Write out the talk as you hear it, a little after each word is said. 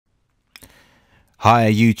Hi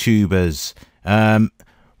YouTubers.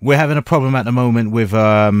 We're having a problem at the moment with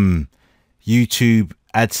YouTube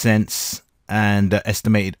AdSense and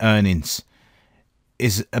estimated earnings.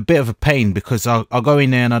 Is a bit of a pain because I'll go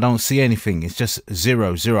in there and I don't see anything. It's just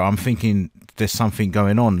zero. I'm thinking there's something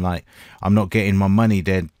going on, like I'm not getting my money,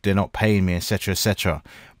 they're not paying me, etc, etc.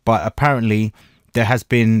 But apparently there has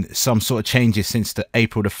been some sort of changes since the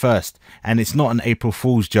April the 1st, and it's not an April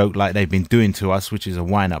Fool's joke like they've been doing to us, which is a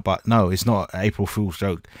wind-up. But no, it's not an April Fool's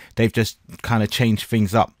joke. They've just kind of changed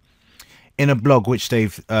things up. In a blog which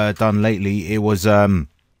they've done lately, it was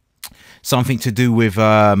something to do with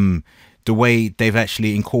the way they've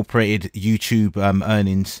actually incorporated YouTube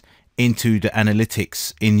earnings into the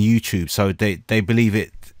analytics in YouTube. So they believe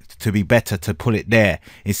it to be better to put it there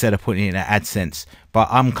instead of putting it in AdSense. But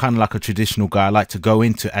I'm kind of like a traditional guy. I like to go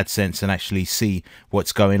into AdSense and actually see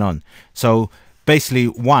what's going on. So basically,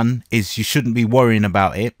 one is you shouldn't be worrying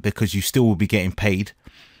about it because you still will be getting paid.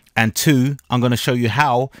 And two, I'm going to show you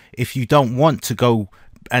how, if you don't want to go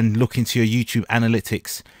and look into your YouTube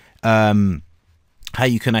analytics, how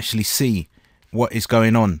you can actually see what is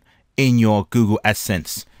going on in your Google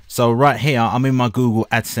AdSense. So right here, I'm in my Google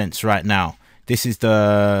AdSense right now. This is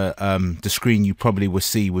the screen you probably will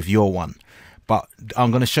see with your one, but I'm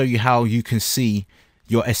going to show you how you can see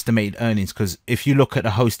your estimated earnings, because if you look at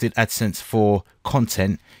the hosted AdSense for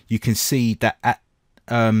content, you can see that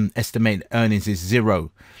estimated earnings is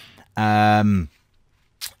 0, and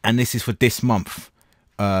this is for this month,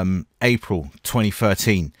 April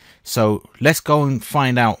 2013. So let's go and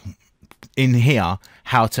find out in here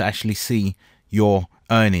how to actually see your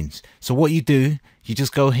earnings. So what you do, you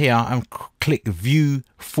just go here and click view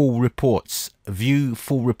full reports. View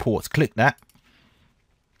full reports, click that,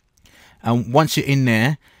 and once you're in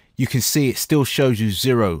there, you can see it still shows you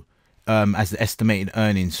 0 as the estimated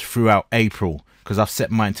earnings throughout April, because I've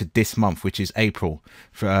set mine to this month, which is April,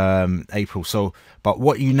 for April. So but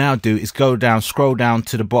what you now do is go down, scroll down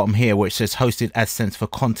to the bottom here where it says hosted AdSense for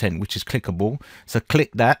content, which is clickable. So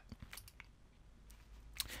click that,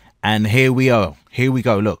 and here we go.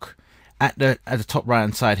 Look at the top right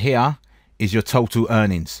hand side, here is your total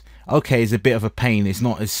earnings. Okay, it's a bit of a pain, it's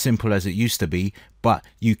not as simple as it used to be, but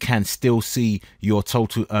you can still see your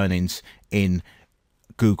total earnings in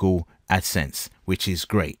Google AdSense, which is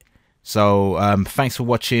great. So thanks for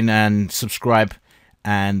watching, and subscribe,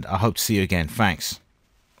 and I hope to see you again. Thanks.